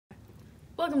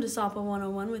Welcome to Softball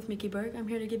 101 with Mickey Berg. I'm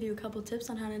here to give you a couple tips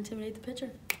on how to intimidate the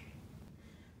pitcher.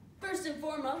 First and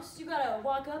foremost, you gotta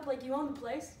walk up like you own the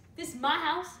place. This is my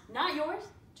house, not yours.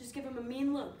 Just give him a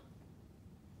mean look.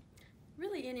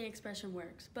 Really, any expression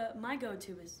works, but my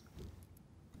go-to is,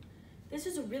 this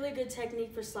is a really good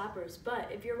technique for slappers, but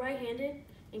if you're right-handed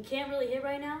and can't really hit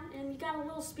right now and you got a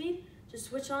little speed, just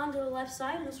switch on to the left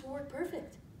side and this will work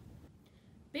perfect.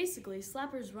 Basically,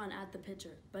 slappers run at the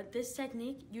pitcher, but this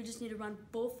technique, you just need to run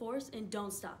full force and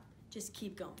don't stop. Just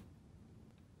keep going.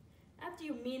 After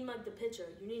you mean mug the pitcher,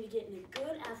 you need to get in a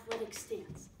good athletic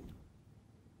stance.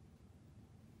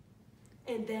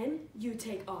 And then you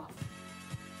take off.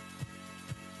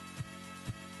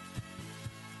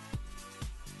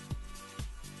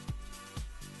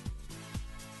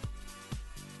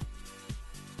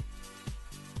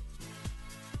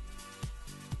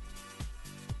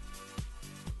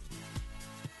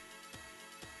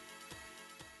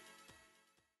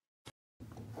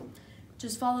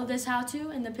 Just follow this how-to,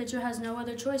 and the pitcher has no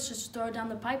other choice just to throw it down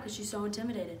the pipe because she's so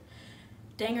intimidated.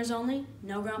 Dangers only,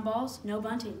 no ground balls, no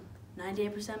bunting.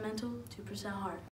 98% mental, 2% heart.